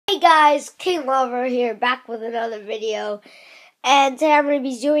guys, King Lover here, back with another video, and today I'm going to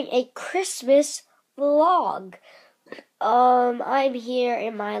be doing a Christmas vlog. I'm here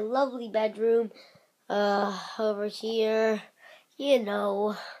in my lovely bedroom, over here,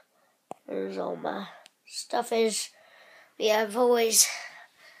 there's all my stuff we have always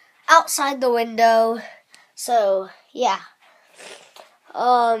outside the window, so, yeah.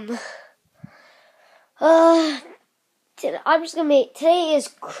 Today is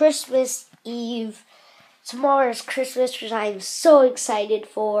Christmas Eve. Tomorrow is Christmas, which I'm so excited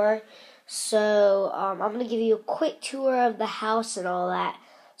for. So, I'm going to give you a quick tour of the house and all that.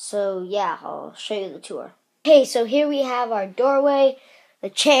 So, yeah, I'll show you the tour. Okay, so here we have our doorway, the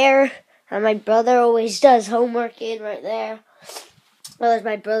chair, and my brother always does homework in right there. Well, there's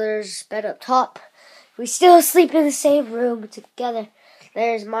my brother's bed up top. We still sleep in the same room together.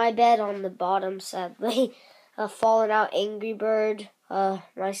 There's my bed on the bottom, sadly. Fallen Out Angry Bird, my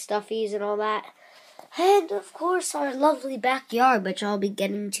stuffies and all that. And, of course, our lovely backyard, which I'll be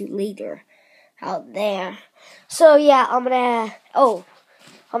getting to later out there. So, yeah, I'm gonna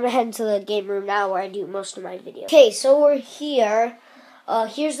head into the game room now where I do most of my videos. Okay, so we're here.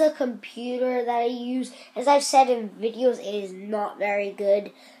 Here's the computer that I use. As I've said in videos, it is not very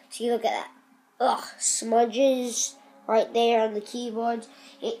good. So you look at that. Smudges right there on the keyboards.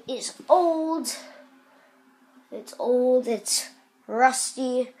 It is old. It's old, it's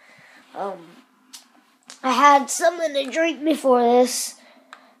rusty. I had something to drink before this,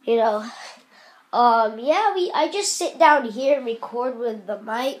 I just sit down here and record with the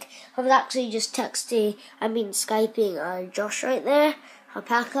mic. I was actually just Skyping Josh right there,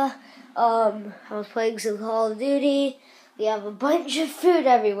 Alpaca. I was playing some Call of Duty. We have a bunch of food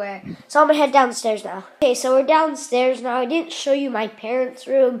everywhere. So I'm going to head downstairs now. Okay, so we're downstairs now. I didn't show you my parents'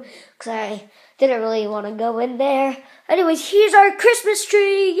 room because I didn't really want to go in there. Anyways, here's our Christmas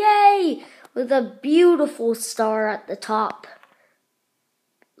tree. Yay! With a beautiful star at the top.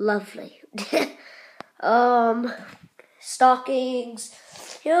 Lovely. Stockings.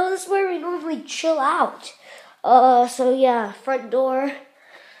 This is where we normally chill out. So yeah, front door.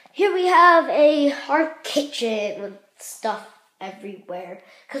 Here we have our kitchen with stuff everywhere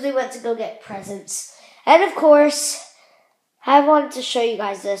because we went to go get presents. And of course, I wanted to show you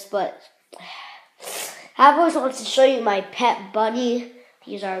guys this, but I've always wanted to show you my pet bunny.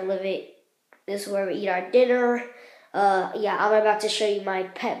 Here's our living. This is where we eat our dinner. I'm about to show you my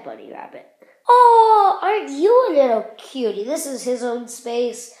pet bunny rabbit. Oh, aren't you a little cutie? This is his own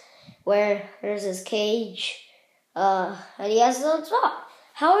space where there's his cage. And he has his own spot.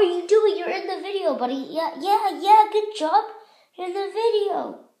 How are you doing? You're in the video, buddy. Yeah, good job. You're in the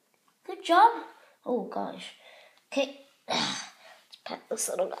video. Good job. Oh, gosh. Okay. Let's pet this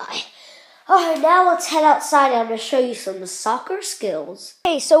little guy. Alright, now let's head outside and I'm going to show you some soccer skills.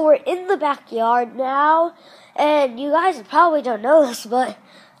 Okay, so we're in the backyard now. And you guys probably don't know this, but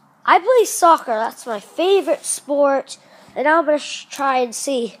I play soccer. That's my favorite sport. And now I'm going to try and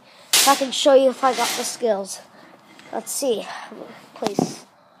see if I can show you if I got the skills. Let's see. I'm going to place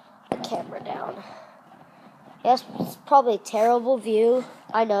the camera down. Yes, it's probably a terrible view.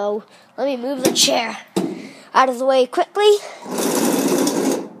 I know. Let me move the chair out of the way quickly.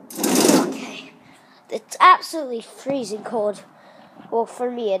 Okay. It's absolutely freezing cold. Well,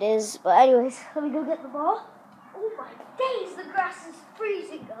 for me it is. But anyways, let me go get the ball. Oh my days, the grass is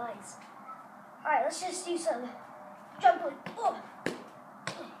freezing, guys. Alright, let's just do some jumping. Oh.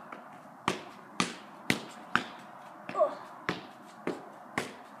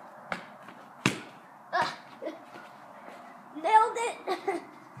 Nailed it.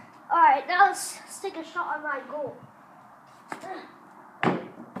 Alright, now let's take a shot on my goal.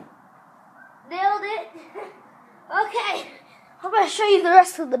 Nailed it. Okay, I'm going to show you the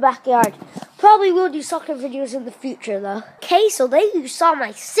rest of the backyard. Probably will do soccer videos in the future, though. Okay, so there you saw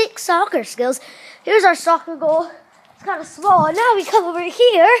my 6 soccer skills. Here's our soccer goal. It's kind of small. And now we come over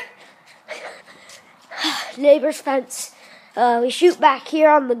here. Neighbor's fence. We shoot back here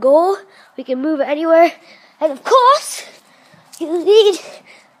on the goal. We can move it anywhere. And of course, you need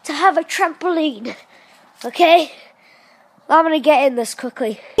to have a trampoline. Okay? I'm going to get in this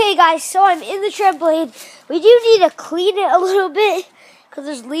quickly. Okay, guys, so I'm in the trampoline. We do need to clean it a little bit because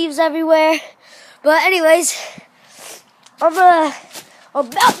there's leaves everywhere. But anyways, I'm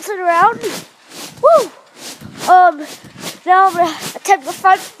bouncing around. Woo! Now I'm going to attempt the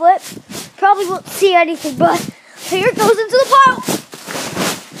front flip. Probably won't see anything, but here it goes into the pile.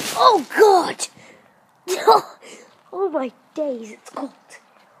 Oh, God. Oh, my days, it's cold.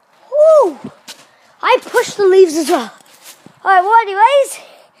 Woo! I pushed the leaves as well. Alright, well, anyways,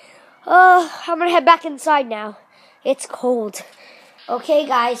 I'm going to head back inside now. It's cold. Okay,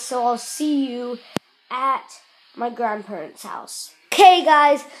 guys, so I'll see you at my grandparents' house. Okay,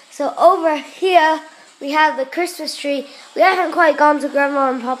 guys, so over here we have the Christmas tree. We haven't quite gone to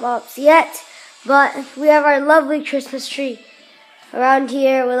Grandma and Pop-Pop's yet, but we have our lovely Christmas tree around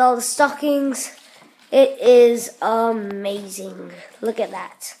here with all the stockings. It is amazing. Look at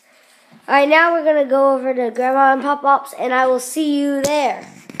that. Alright, now we're going to go over to Grandma and Pop-Pop's, and I will see you there.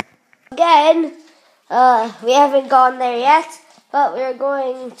 Again, we haven't gone there yet, but we're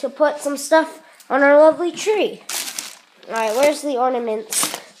going to put some stuff on our lovely tree. Alright, where's the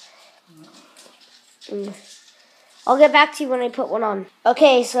ornaments? I'll get back to you when I put one on.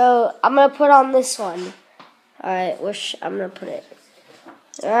 Okay, so I'm going to put on this one. Alright, I'm going to put it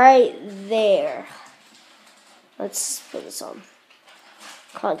right there. Let's put this on.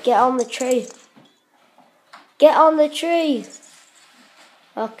 Come on, get on the tree. Get on the tree.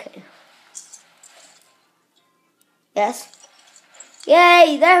 Okay. Yes?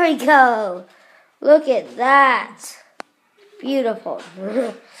 Yay, there we go. Look at that. Beautiful.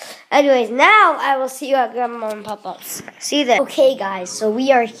 Anyways, now I will see you at Grandma and Pop-Pop's. See you there. Okay, guys, so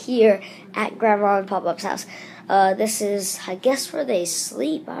we are here at Grandma and Pop-Pop's house. This is, I guess, where they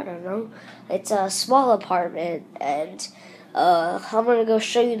sleep. I don't know. It's a small apartment, and I'm going to go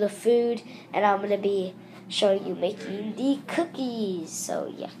show you the food, and I'm going to be showing you making the cookies.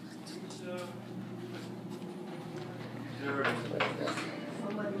 So, yeah.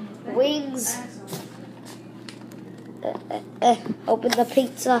 Wings. Open the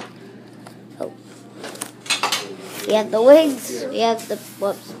pizza. Oh. We have the wings. We have the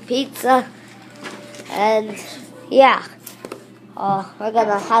pizza. And yeah, we're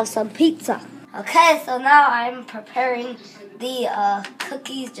gonna have some pizza. Okay, so now I'm preparing the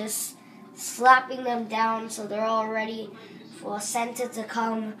cookies, just slapping them down so they're all ready for Santa to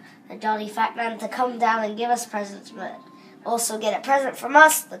come, the Jolly Fat Man to come down and give us presents, but also get a present from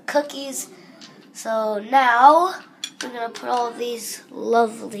us, the cookies. So now we're gonna put all of these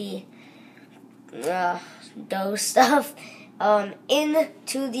lovely dough stuff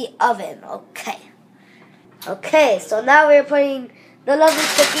into the oven. Okay, so now we're putting the lovely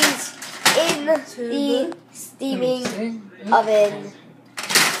cookies in the steaming oven.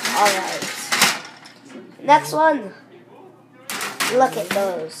 Alright. Next one. Look at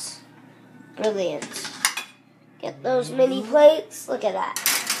those. Brilliant. Get those mini plates. Look at that.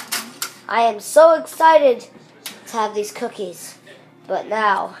 I am so excited to have these cookies. But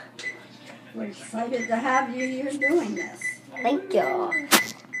now, we're excited to have you here doing this. Thank you.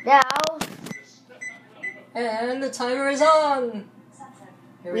 Now, and the timer is on.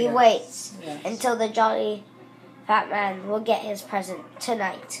 We wait until the Jolly Fat Man will get his present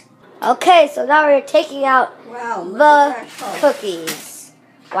tonight. Okay, so now we're taking out the cookies.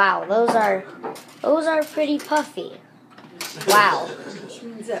 Wow, those are pretty puffy. Wow. Which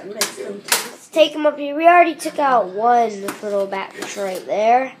means that makes them Let's take them up here. We already took out one little batch right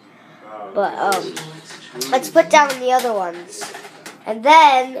there. But let's put down the other ones. And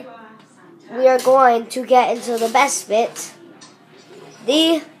then we are going to get into the best bit,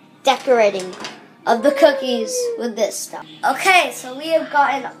 the decorating of the cookies with this stuff. Okay, so we have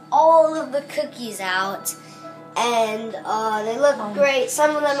gotten all of the cookies out, and they look great.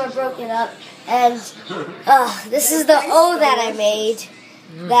 Some of them are broken up, and this is the O that I made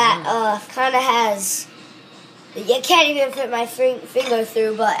that kind of has, you can't even fit my finger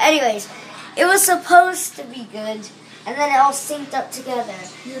through, but anyways, it was supposed to be good. And then it all synced up together.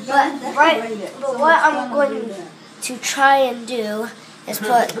 But what I'm going to try and do is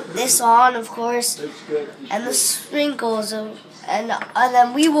put this on, of course, and the sprinkles, and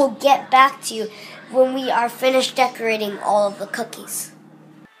then we will get back to you when we are finished decorating all of the cookies.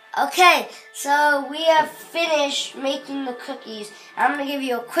 Okay, so we have finished making the cookies. I'm going to give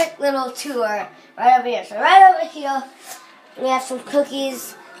you a quick little tour right over here. So right over here, we have some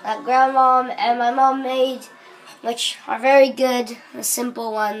cookies that Grandmom and my mom made, which are very good, the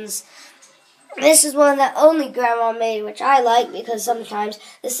simple ones. This is one that only Grandma made, which I like because sometimes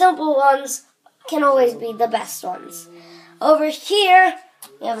the simple ones can always be the best ones. Over here,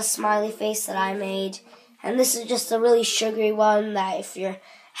 we have a smiley face that I made, and this is just a really sugary one that if you're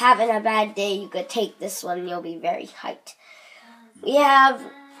having a bad day, you could take this one and you'll be very hyped. We have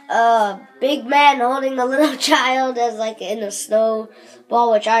a big man holding a little child as like in a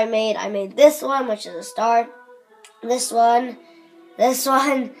snowball, which I made. I made this one, which is a star. This one,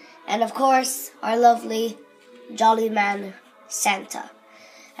 and of course, our lovely Jolly Man Santa.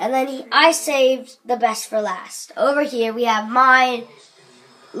 And then I saved the best for last. Over here, we have mine.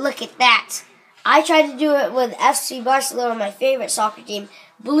 Look at that. I tried to do it with FC Barcelona, my favorite soccer team,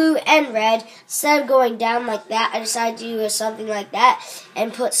 blue and red. Instead of going down like that, I decided to do something like that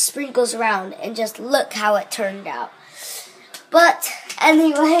and put sprinkles around, and just look how it turned out. But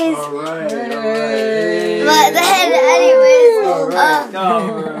anyways, we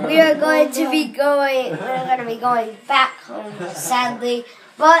are going to be going back home, sadly,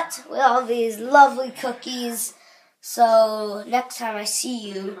 but with all these lovely cookies. So next time I see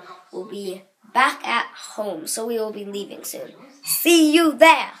you, we'll be back at home. So we will be leaving soon. See you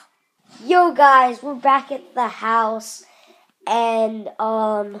there. Yo guys, we're back at the house, and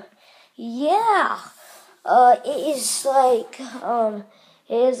yeah. It is like,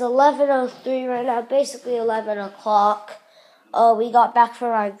 it is 11:03 right now, basically 11 o'clock. We got back from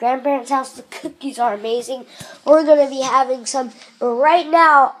our grandparents' house. The cookies are amazing. We're going to be having some, but right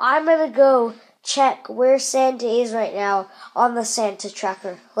now, I'm going to go check where Santa is right now on the Santa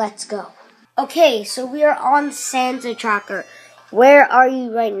tracker. Let's go. Okay, so we are on Santa tracker. Where are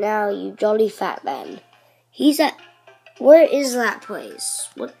you right now, you jolly fat man? Where is that place?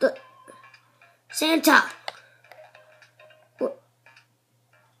 What the... Santa!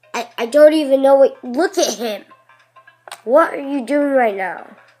 I don't even know what... Look at him! What are you doing right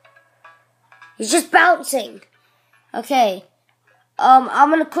now? He's just bouncing! Okay. I'm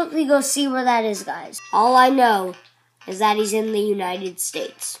gonna quickly go see where that is, guys. All I know is that he's in the United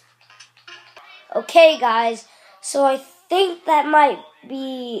States. Okay, guys. So I think that might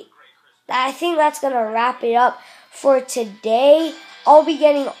be... I think that's gonna wrap it up for today. I'll be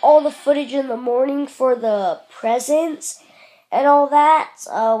getting all the footage in the morning for the presents and all that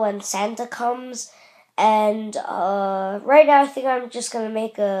when Santa comes. And right now I think I'm just going to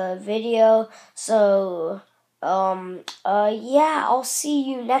make a video. So, yeah, I'll see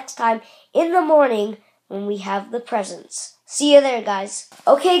you next time in the morning when we have the presents. See you there, guys.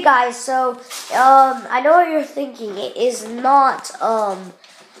 Okay, guys, so I know what you're thinking. It is not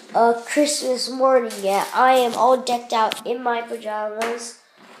Christmas morning yet. I am all decked out in my pajamas.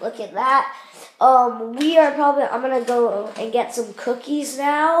 Look at that. I'm gonna go and get some cookies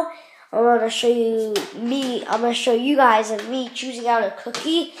now. I'm gonna show you guys and me choosing out a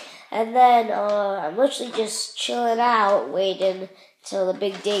cookie, and then I'm literally just chilling out, waiting till the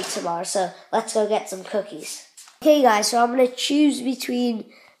big day tomorrow. So let's go get some cookies. Okay, guys. So I'm gonna choose between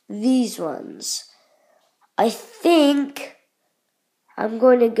these ones. I think I'm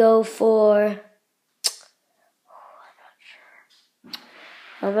going to go for...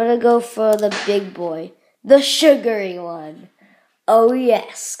 I'm going to go for the big boy. The sugary one. Oh,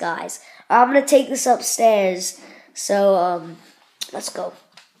 yes, guys. I'm going to take this upstairs. So, let's go.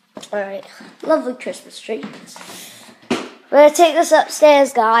 Alright. Lovely Christmas tree. I'm going to take this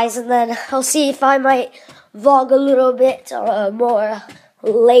upstairs, guys, and then I'll see if I might vlog a little bit more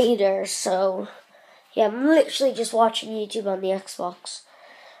later. So... yeah, I'm literally just watching YouTube on the Xbox.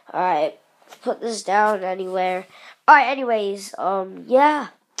 Alright, put this down anywhere. Alright, anyways, yeah,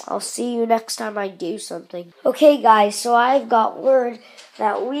 I'll see you next time I do something. Okay, guys, so I've got word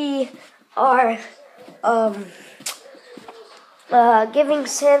that we are, giving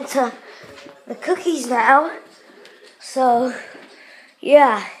Santa the cookies now. So,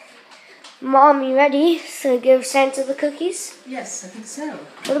 yeah. Mom, you ready to give Santa the cookies? Yes, I think so.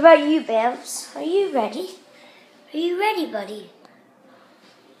 What about you, Bams? Are you ready? Are you ready, buddy?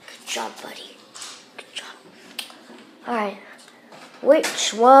 Good job, buddy. Good job. Alright.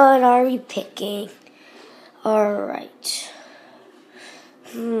 Which one are we picking? Alright.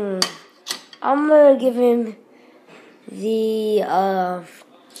 I'm gonna give him the,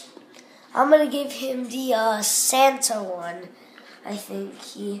 Santa one. I think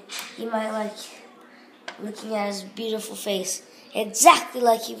he might like looking at his beautiful face, exactly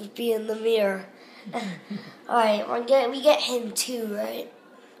like he would be in the mirror. Alright, we get him two, right?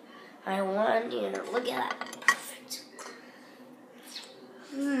 I want you to look at that. Perfect.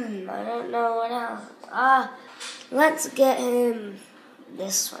 I don't know what else. Let's get him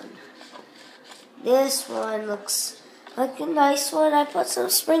this one. This one looks like a nice one. I put some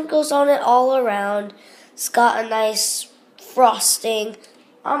sprinkles on it all around. It's got a nice frosting.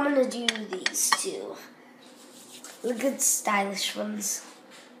 I'm gonna do these two. The good stylish ones.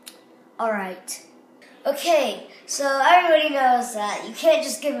 Alright. Okay, so everybody knows that you can't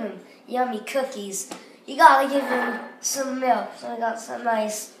just give him yummy cookies. You gotta give him some milk. So I got some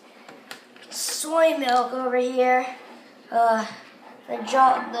nice soy milk over here. The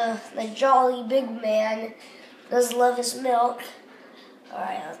jolly big man does love his milk.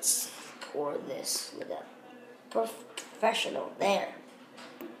 Alright, let's pour this with a professional. There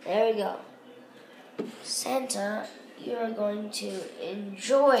we go. Santa, you're going to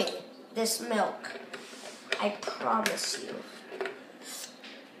enjoy this milk. I promise you.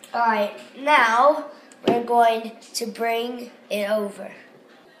 Alright, now we're going to bring it over.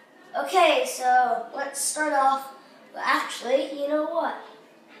 Okay, so let's start off. Well, actually, you know what?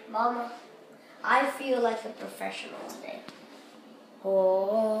 Mama, I feel like a professional today.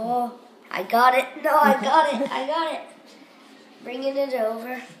 Oh, I got it. No, I got it. I got it. Bringing it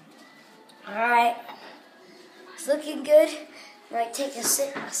over. Alright. It's looking good. Might take a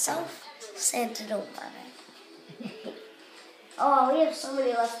sip myself. Santa don't mind. Oh, we have so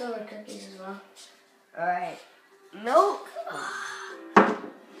many leftover cookies as well. Alright. Milk.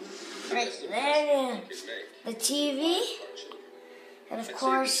 Right there. The TV. And of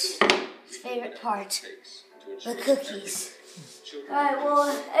course, his favorite part, the cookies. Alright, well,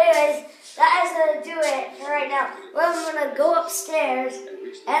 anyways, that is going to do it for right now. Well, I'm going to go upstairs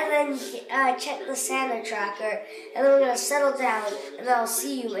and then check the Santa tracker. And then we're going to settle down. And then I'll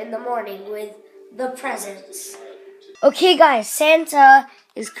see you in the morning with the presents. Okay, guys, Santa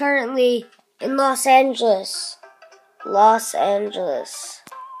is currently in Los Angeles. Los Angeles.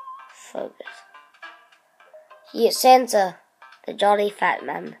 Focus. Santa, the Jolly Fat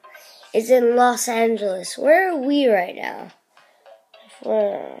Man, is in Los Angeles. Where are we right now?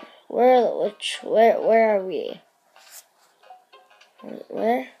 Where are we?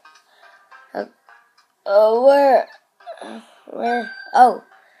 Where? Where? Oh,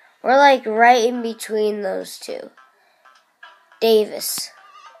 we're like right in between those two. Davis.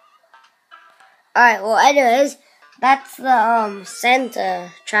 Alright, well, anyways, that's the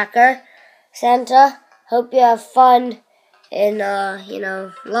Santa tracker. Santa, hope you have fun in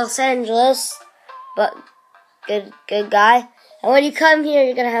Los Angeles, but good guy. And when you come here,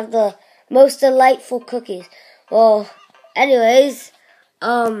 you're gonna have the most delightful cookies. Well, anyways,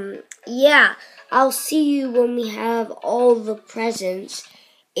 yeah, I'll see you when we have all the presents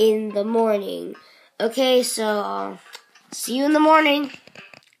in the morning. Okay, so see you in the morning.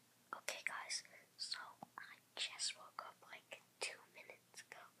 Okay, guys, so I just woke up like 2 minutes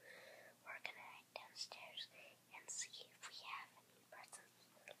ago. We're gonna head downstairs and see if we have any presents.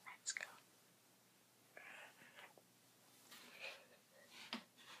 Let's go.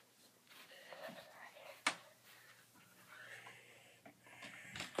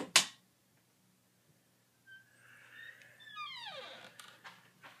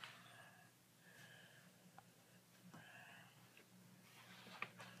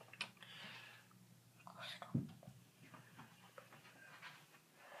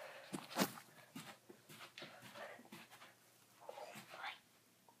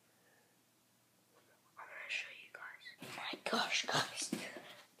 Gosh, guys,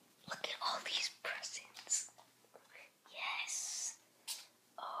 look at all these presents. Yes.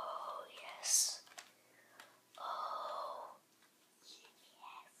 Oh, yes. Oh,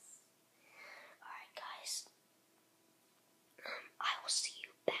 yes. Alright, guys. I will see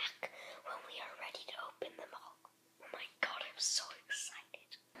you back when we are ready to open them all. Oh my god, I'm so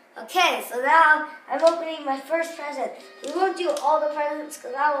excited. Okay, so now I'm opening my first present. We won't do all the presents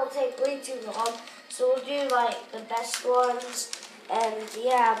because that will take way too long. So we'll do like the best ones, and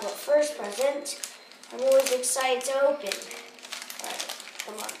yeah, but first present, I'm always excited to open. Alright,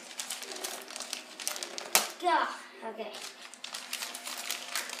 come on. Yeah, okay.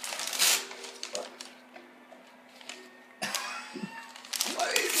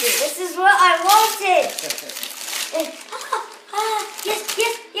 What is it? This is what I wanted!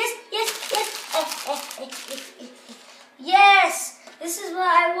 Yes! This is what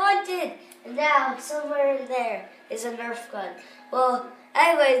I wanted! And now, somewhere in there is a Nerf gun. Well,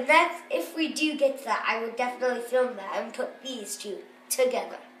 anyways, if we do get that, I would definitely film that and put these two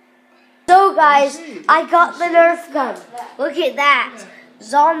together. So guys, I got the Nerf gun. Look at that.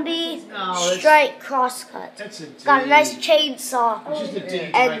 Zombie strike crosscut. Got a nice chainsaw. It's just a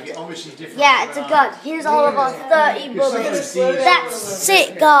dig to make it obviously different. Yeah, it's a gun. Here's all of our 30 bullets. That's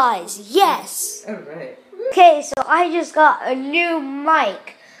it, guys. Yes. Alright. Okay, so I just got a new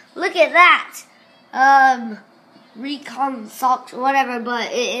mic. Look at that. Recon socks or whatever,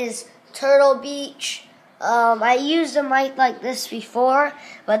 but it is Turtle Beach. I used a mic like this before,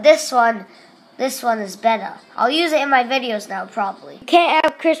 but this one is better. I'll use it in my videos now, probably. Can't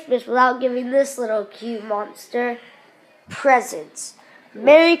have Christmas without giving this little cute monster presents.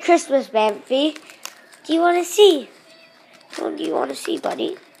 Merry Christmas, Banffy. Do you want to see? What do you want to see,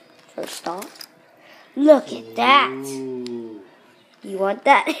 buddy? First off, look at that. Ooh. You want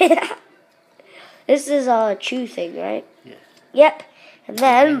that? This is a chew thing, right? Yeah. Yep. And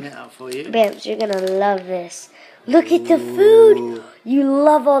then, Hang it up for you. Bams, you're gonna love this. Look at the food. You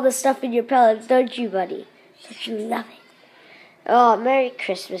love all the stuff in your pellets, don't you, buddy? Don't you love it? Oh, Merry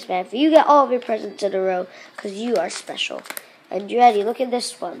Christmas, man. You get all of your presents in a row because you are special. And you ready? Look at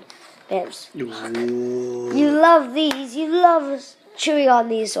this one. Bams. Ooh. You love these. You love chewing on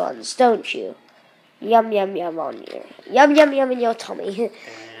these ones, don't you? Yum, yum, yum on your... Yum, yum, yum in your tummy.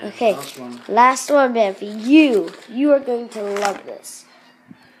 Okay. Last one, Bamfy. You are going to love this.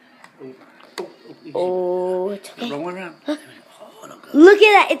 Oh, it's okay. Wrong one around. Look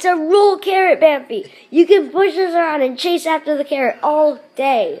at that. It's a roll carrot, Bamfy. You can push this around and chase after the carrot all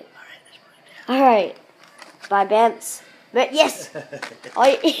day. Alright. Bye, Bamps. But yes.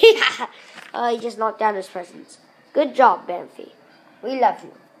 He just knocked down his presents. Good job, Bamfy. We love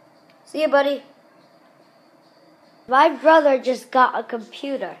you. See you, buddy. My brother just got a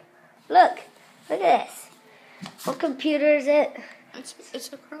computer. Look at this. What computer is it?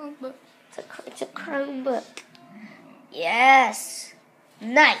 It's a Chromebook. It's a Chromebook. Yes.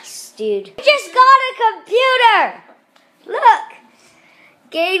 Nice, dude. I just got a computer. Look.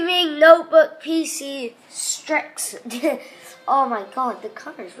 Gaming notebook PC Strix. Oh my god, the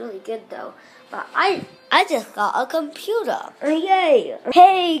cover is really good though. But I just got a computer. Yay.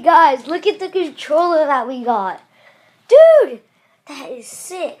 Hey guys, look at the controller that we got. Dude, that is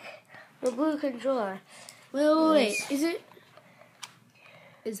sick. The blue controller. Wait.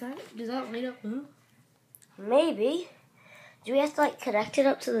 Does that light up blue? Maybe. Do we have to connect it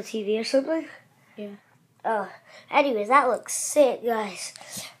up to the TV or something? Yeah. Anyways, that looks sick, guys.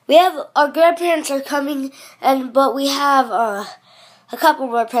 We have, our grandparents are coming, but we have a couple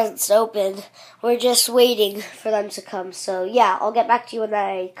more presents to open. We're just waiting for them to come. So yeah, I'll get back to you when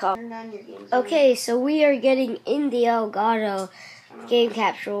they come. Okay, so we are getting in the Elgato game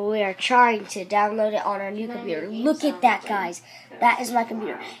capture. We are trying to download it on our new computer. Look at that, guys. That is my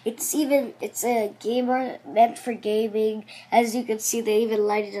computer. It's a gamer meant for gaming. As you can see, they even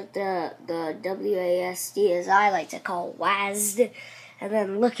lighted up the WASD, as I like to call WASD. And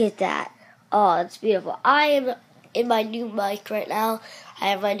then look at that. Oh, it's beautiful. I am in my new mic right now. I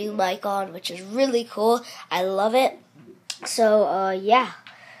have my new mic on, which is really cool. I love it. So, yeah.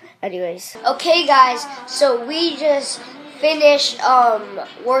 Anyways. Okay, guys. So we just finished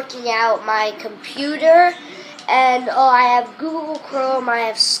working out my computer. And I have Google Chrome, I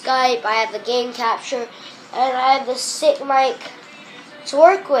have Skype, I have the game capture, and I have the sick mic to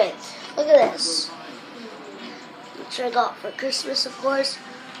work with. Look at this. Which I got for Christmas, of course.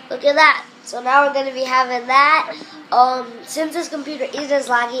 Look at that. So now we're going to be having that. Since this computer is as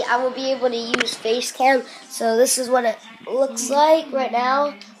laggy, I will be able to use Facecam. So this is what it looks like right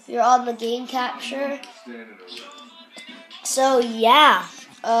now. You're on the game capture. So yeah.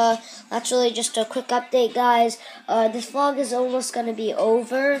 That's really just a quick update, guys. This vlog is almost going to be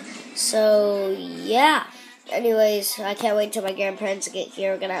over. So yeah. Anyways, I can't wait till my grandparents get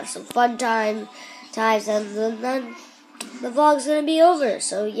here. We're going to have some fun times, and then the vlog's going to be over.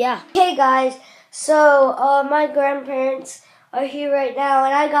 So yeah. Okay, guys. So my grandparents are here right now,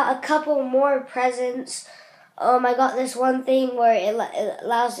 and I got a couple more presents. I got this one thing where it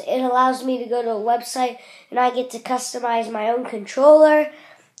allows me to go to a website, and I get to customize my own controller.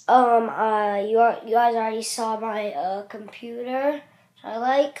 You guys already saw my computer, which I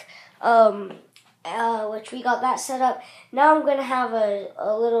like. Which we got that set up. Now I'm gonna have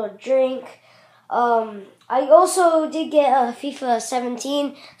a little drink. I also did get a FIFA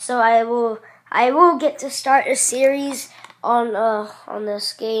 17, so I will get to start a series on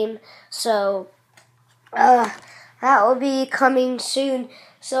this game. So that will be coming soon.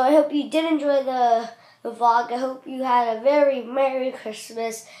 So I hope you did enjoy the vlog. I hope you had a very Merry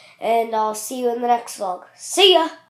Christmas, and I'll see you in the next vlog. See ya!